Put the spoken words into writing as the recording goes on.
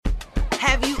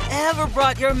Have you ever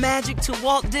brought your magic to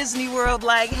Walt Disney World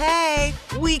like, hey,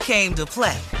 we came to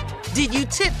play? Did you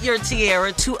tip your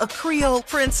tiara to a Creole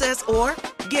princess or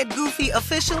get goofy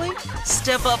officially?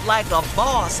 Step up like a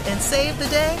boss and save the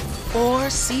day? Or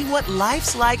see what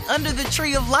life's like under the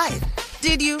tree of life?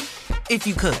 Did you? If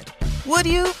you could. Would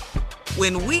you?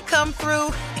 When we come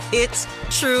through, it's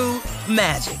true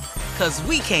magic. 'Cause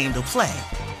we came to play.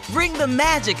 Bring the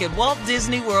magic at Walt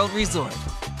Disney World Resort.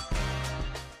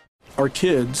 Our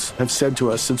kids have said to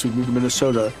us since we moved to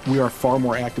Minnesota, we are far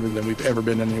more active than we've ever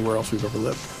been anywhere else we've ever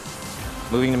lived.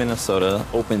 Moving to Minnesota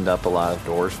opened up a lot of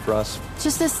doors for us.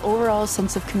 Just this overall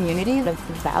sense of community, of the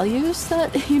values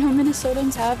that,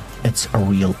 Minnesotans have. It's a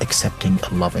real accepting,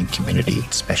 loving community,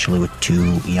 especially with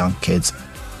 2 young kids.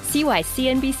 See why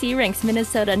CNBC ranks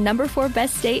Minnesota number 4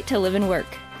 best state to live and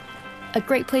work. A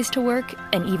great place to work,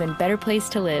 an even better place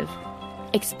to live.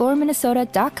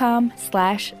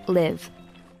 ExploreMinnesota.com/live.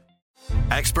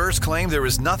 Experts claim there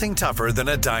is nothing tougher than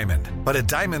a diamond. But at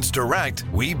Diamonds Direct,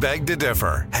 we beg to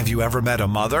differ. Have you ever met a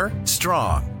mother?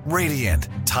 Strong, radiant,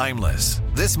 timeless.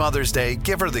 This Mother's Day,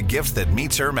 give her the gift that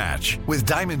meets her match. With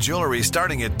diamond jewelry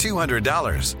starting at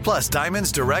 $200. Plus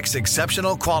Diamonds Direct's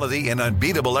exceptional quality and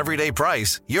unbeatable everyday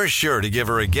price, you're sure to give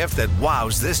her a gift that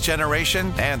wows this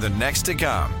generation and the next to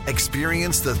come.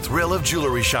 Experience the thrill of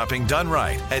jewelry shopping done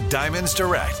right at Diamonds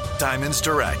Direct. Diamonds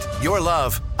Direct. Your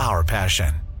love, our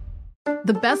passion.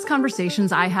 The best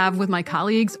conversations I have with my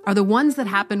colleagues are the ones that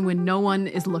happen when no one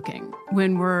is looking,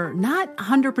 when we're not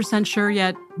 100% sure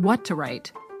yet what to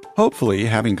write. Hopefully,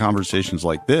 having conversations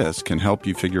like this can help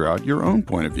you figure out your own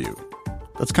point of view.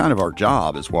 That's kind of our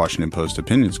job as Washington Post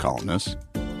opinions columnists.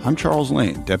 I'm Charles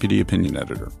Lane, Deputy Opinion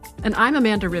Editor. And I'm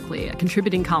Amanda Ripley, a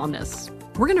contributing columnist.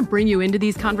 We're going to bring you into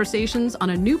these conversations on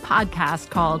a new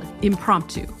podcast called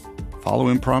Impromptu. Follow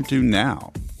Impromptu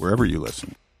now, wherever you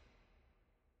listen.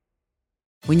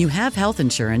 When you have health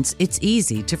insurance, it's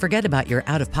easy to forget about your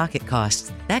out-of-pocket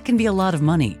costs. That can be a lot of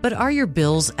money. But are your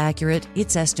bills accurate?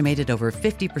 It's estimated over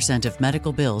 50% of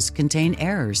medical bills contain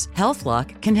errors.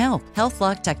 HealthLock can help.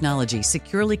 HealthLock technology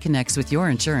securely connects with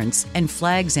your insurance and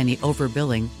flags any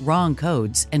overbilling, wrong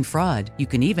codes, and fraud. You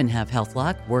can even have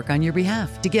HealthLock work on your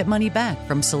behalf to get money back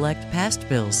from select past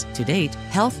bills. To date,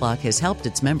 HealthLock has helped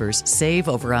its members save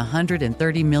over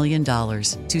 $130 million.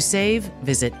 To save,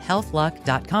 visit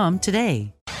healthlock.com today.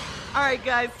 All right,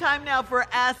 guys, time now for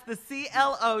Ask the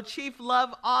CLO Chief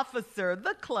Love Officer,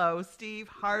 the CLO, Steve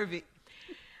Harvey.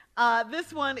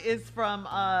 This one is from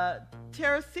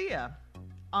Teresia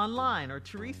online, or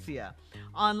Teresia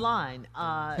online.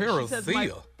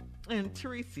 Teresia? And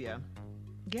Teresia.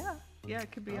 Yeah, it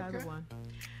could be either one.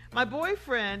 My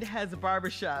boyfriend has a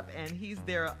barbershop, and he's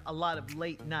there a lot of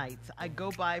late nights. I go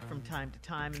by from time to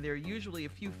time, and there are usually a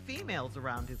few females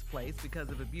around his place because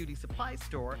of a beauty supply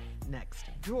store next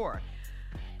door.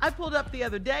 I pulled up the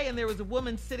other day, and there was a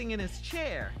woman sitting in his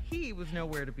chair. He was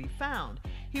nowhere to be found.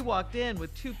 He walked in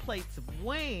with 2 plates of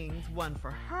wings, one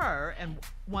for her and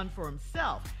one for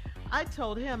himself. I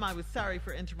told him I was sorry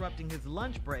for interrupting his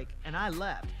lunch break, and I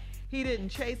left. He didn't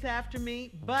chase after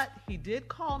me, but he did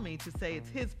call me to say it's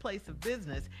his place of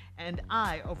business, and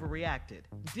I overreacted.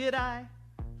 Did I?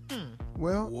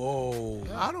 Well, whoa.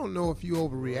 I don't know if you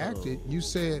overreacted. You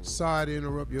said sorry to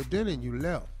interrupt your dinner and you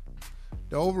left.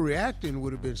 The overreacting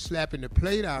would have been slapping the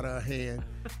plate out of her hand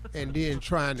and then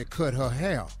trying to cut her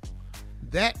hair.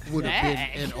 That would have been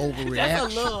an overreaction.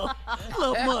 That's a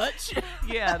little much.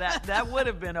 Yeah, that would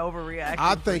have been overreaction.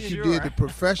 I think you did the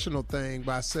professional thing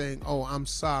by saying, "Oh, I'm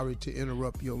sorry to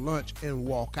interrupt your lunch," and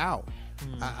walk out.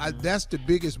 That's the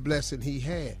biggest blessing he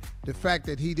had. The fact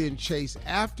that he didn't chase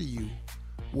after you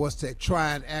was to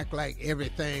try and act like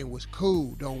everything was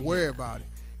cool. Don't worry about it.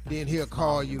 Then he'll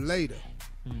call you later.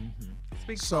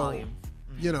 Speaks so, volumes.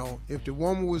 If the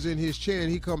woman was in his chair and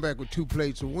he come back with 2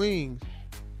 plates of wings,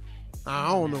 I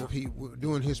don't know if he would,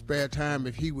 during his spare time,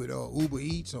 if he would Uber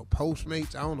Eats or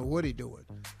Postmates. I don't know what he doing.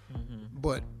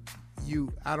 But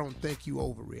I don't think you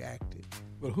overreacted.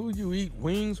 But who you eat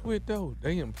wings with, though,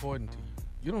 they important to you.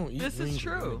 You don't eat This wings is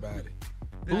true. with anybody.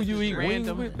 This Who you is eat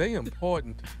random. wings with, they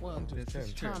important to you. Well, I'm just telling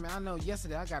you. Tommy, I know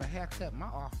yesterday I got a haircut. My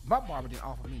barber didn't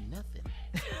offer me nothing.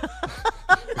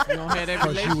 You don't have that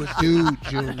Because you a dude,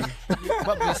 Junior.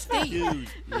 But Steve,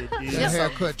 That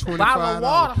haircut Bottle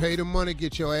of $25. Pay the money,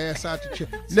 get your ass out the chair.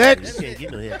 Next. You can't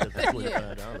get no haircut for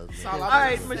 $25. All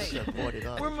right,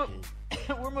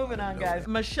 we're moving on, guys.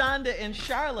 Mashonda in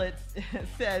Charlotte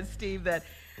says, Steve, that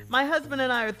my husband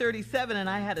and I are 37, and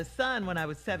I had a son when I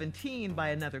was 17 by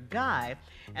another guy,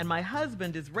 and my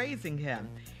husband is raising him.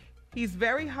 He's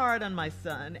very hard on my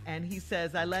son, and he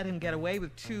says I let him get away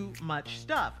with too much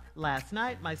stuff. Last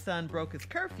night, my son broke his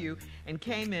curfew and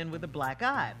came in with a black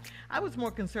eye. I was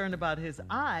more concerned about his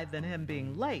eye than him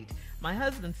being late. My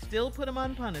husband still put him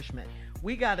on punishment.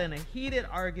 We got in a heated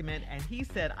argument, and he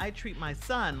said I treat my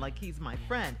son like he's my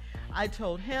friend. I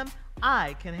told him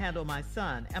I can handle my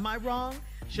son. Am I wrong?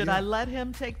 Should I let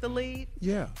him take the lead?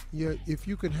 Yeah. If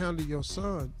you can handle your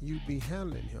son, you'd be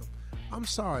handling him. I'm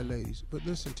sorry, ladies, but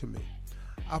listen to me.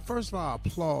 First of all, I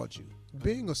applaud you.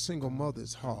 Being a single mother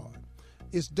is hard.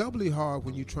 It's doubly hard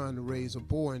when you're trying to raise a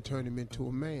boy and turn him into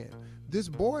a man. This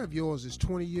boy of yours is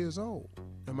 20 years old.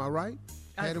 Am I right?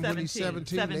 Had him when he's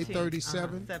 17, they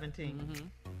 37? 17. Mm-hmm.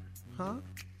 Huh?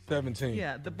 17.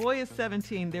 Yeah, the boy is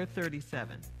 17, they're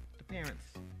 37. The parents.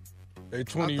 They're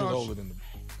 20 years older than the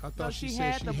I thought she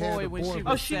had said the she had boy the when boy. she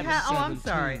Oh, was she 17. had. Oh, I'm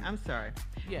sorry.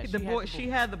 Yeah, She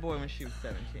had the boy when she was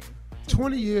 17.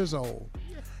 20 years old.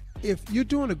 If you're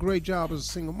doing a great job as a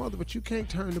single mother, but you can't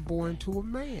turn the boy into a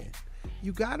man.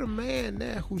 You got a man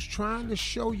there who's trying to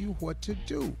show you what to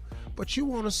do, but you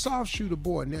want to soft shoe the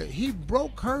boy. Now, he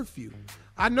broke curfew.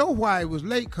 I know why he was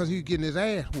late, because he was getting his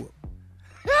ass whooped.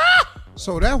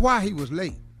 So that's why he was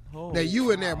late. Now,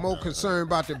 you in there more concerned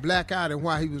about the black eye than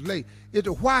why he was late. It's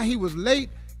why he was late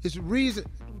is the reason.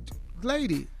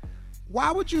 Lady,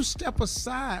 why would you step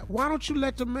aside? Why don't you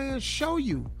let the man show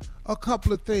you a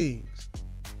couple of things?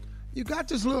 You got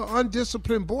this little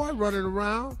undisciplined boy running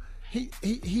around.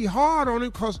 He hard on him,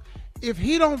 because if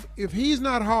he's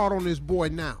not hard on this boy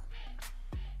now,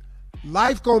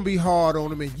 life gonna be hard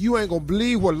on him, and you ain't gonna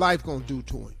believe what life gonna do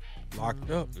to him. Locked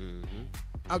up.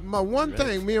 My one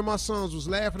thing me and my sons was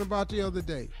laughing about the other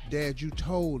day, Dad, you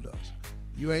told us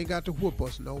you ain't got to whoop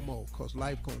us no more, because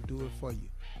life gonna do it for you.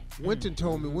 Winton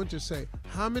told me, Winton say,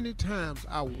 how many times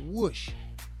I wish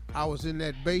I was in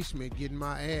that basement getting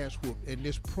my ass whooped and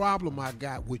this problem I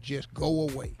got would just go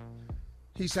away.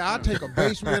 He said, I'll take a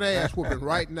basement ass whooping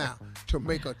right now to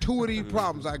make two of these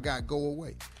problems I got go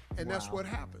away. And that's what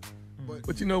happened.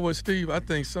 But you know what, Steve? I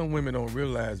think some women don't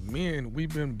realize men,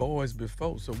 we've been boys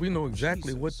before, so we know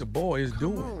exactly what the boy is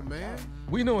doing. Come on, man.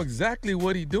 We know exactly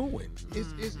what he's doing.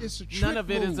 It's a trick None of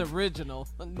it move. is original.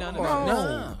 None of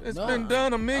No, it's been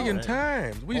done a million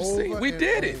times. We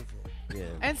did it. Yeah.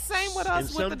 And same with us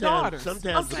And with the daughters.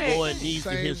 Sometimes the boy needs to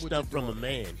Same hear with stuff the from a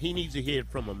man. He needs to hear it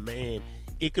from a man.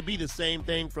 It could be the same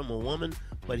thing from a woman,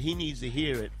 but he needs to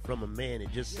hear it from a man.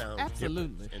 It just sounds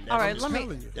absolutely different. And All that's right,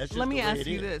 what I'm just let the me way ask it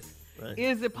you is. this. Right.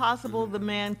 Is it possible the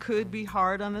man could be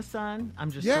hard on the son? I'm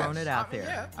just throwing it out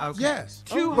there. Okay. Yes.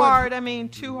 Too hard,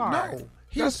 too hard. No,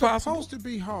 he's supposed to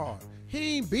be hard.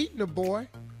 He ain't beating the boy,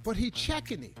 but he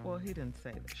checking him. Well, he didn't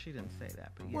say that. She didn't say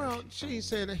that. But yeah, Well, she ain't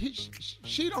saying that.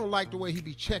 She don't like the way he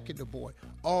be checking the boy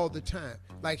all the time,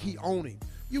 like he own him.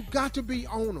 You got to be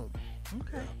on him.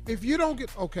 Okay. If you don't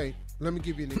get, okay, let me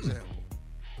give you an example.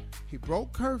 He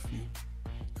broke curfew.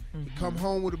 He come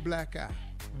home with a black eye.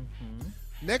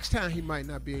 Next time he might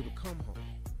not be able to come home.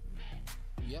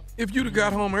 Yep. If you'd have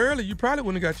got home early, you probably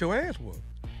wouldn't have got your ass whooped.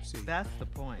 See, that's the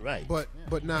point. Right. But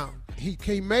now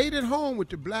he made it home with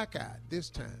the black eye this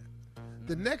time.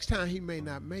 The next time he may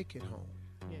not make it home.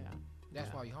 Yeah.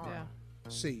 That's why you hard. Yeah.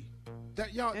 See,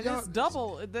 that y'all. And it's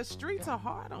double. The streets are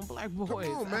hard on black boys.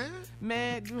 Come on, man.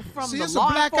 Man, from See, the it's a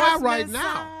law black eye right enforcement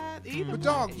now. side, even But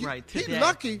dog, Right, he today.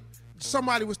 lucky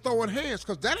somebody was throwing hands,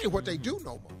 because that ain't what they do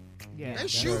no more. Yeah. They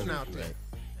shooting out there.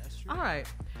 All right.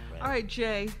 All right,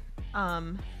 Jay.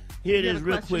 Here it you have is a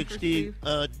real question quick, for Steve.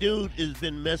 Dude has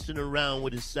been messing around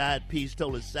with his side piece,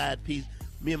 told his side piece,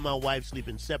 me and my wife sleep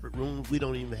in separate rooms. We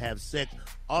don't even have sex.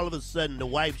 All of a sudden, the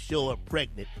wife show up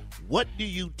pregnant. What do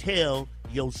you tell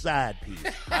your side piece?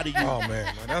 How do you... Oh,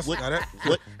 man. Now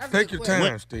What? Take your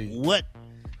time, Steve. What?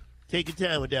 Take your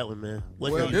time with that one, man.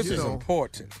 What Well, do you This say? is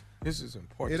important. This is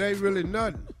important. It ain't really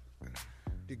nothing.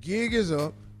 The gig is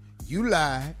up. You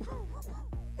lied.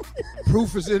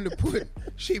 Proof is in the pudding.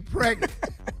 She pregnant.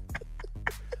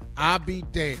 I'll be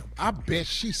damned. I bet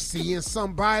she's seeing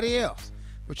somebody else.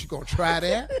 But you gonna try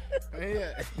that?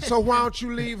 Yeah. So why don't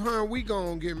you leave her and we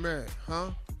gonna get married,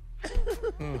 huh?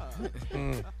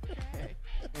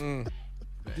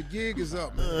 The gig is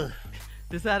up, man.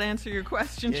 Does that answer your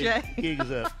question, Yeah, Jay? gig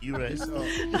is up. You right. It's up.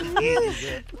 Gig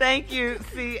is up. Thank you,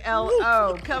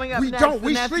 CLO. Coming up We next, don't. the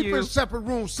We sleep nephew. in separate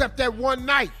rooms except that one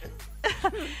night.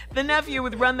 The nephew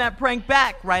with Run That Prank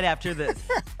Back right after this.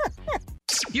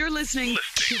 You're listening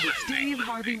to the Steve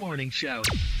Harvey Morning Show.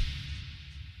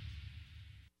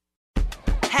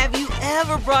 Have you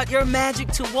ever brought your magic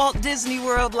to Walt Disney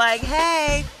World like,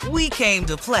 hey, we came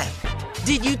to play?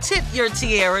 Did you tip your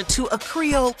tiara to a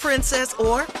Creole princess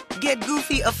or get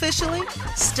goofy officially?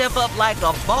 Step up like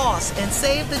a boss and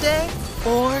save the day?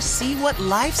 Or see what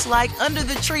life's like under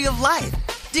the tree of life?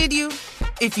 Did you?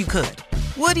 If you could,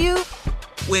 would you?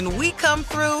 When we come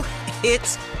through,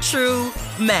 it's true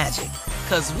magic.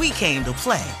 'Cause we came to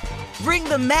play. Bring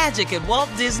the magic at Walt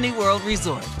Disney World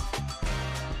Resort.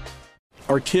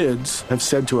 Our kids have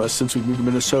said to us since we moved to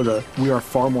Minnesota, we are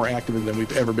far more active than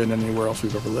we've ever been anywhere else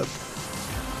we've ever lived.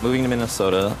 Moving to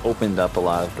Minnesota opened up a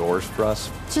lot of doors for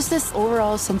us. Just this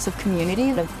overall sense of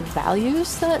community, of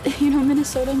values that,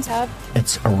 Minnesotans have.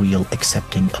 It's a real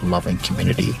accepting, loving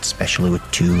community, especially with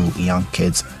two young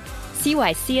kids. See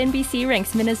why CNBC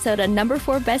ranks Minnesota number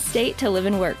 4 best state to live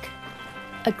and work.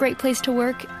 A great place to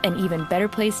work, an even better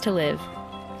place to live.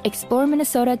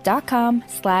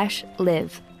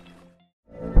 ExploreMinnesota.com/live.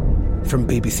 From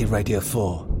BBC Radio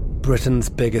 4, Britain's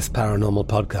biggest paranormal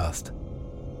podcast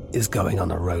is going on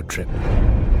a road trip.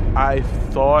 I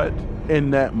thought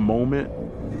in that moment,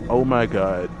 oh my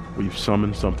God, we've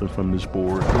summoned something from this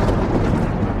board.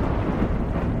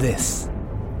 This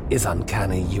is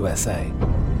Uncanny USA.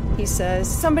 He says,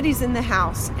 somebody's in the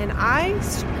house, and I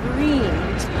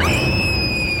screamed.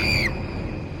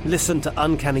 Listen to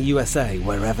Uncanny USA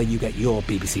wherever you get your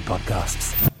BBC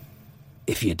podcasts,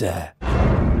 if you dare.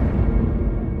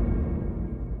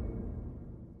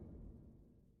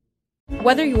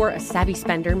 Whether you're a savvy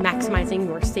spender maximizing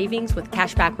your savings with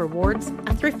cashback rewards,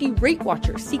 a thrifty rate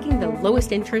watcher seeking the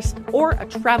lowest interest, or a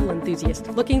travel enthusiast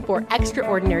looking for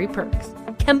extraordinary perks,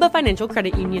 Kemba Financial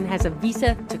Credit Union has a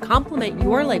visa to complement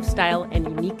your lifestyle and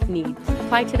unique needs.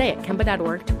 Apply today at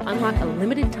Kemba.org to unlock a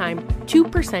limited-time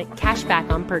 2% cash back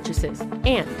on purchases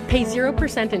and pay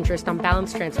 0% interest on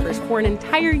balance transfers for an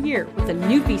entire year with a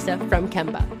new visa from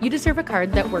Kemba. You deserve a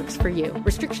card that works for you.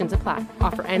 Restrictions apply.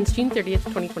 Offer ends June 30th,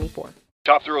 2024.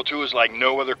 Top Thrill 2 is like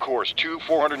no other course. 2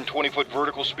 420-foot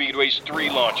vertical speedways, 3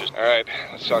 launches. All right,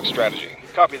 let's talk strategy.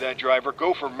 Copy that, driver.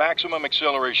 Go for maximum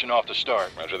acceleration off the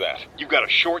start. Roger that. You've got a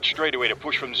short straightaway to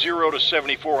push from 0 to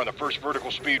 74 on the first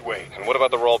vertical speedway. And what about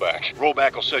the rollback?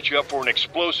 Rollback will set you up for an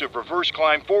explosive reverse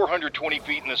climb 420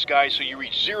 feet in the sky so you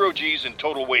reach 0 G's in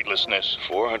total weightlessness.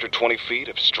 420 feet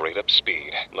of straight-up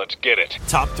speed. Let's get it.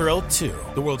 Top Thrill 2,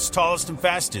 the world's tallest and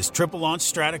fastest triple-launch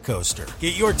strata coaster.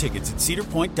 Get your tickets at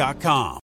cedarpoint.com.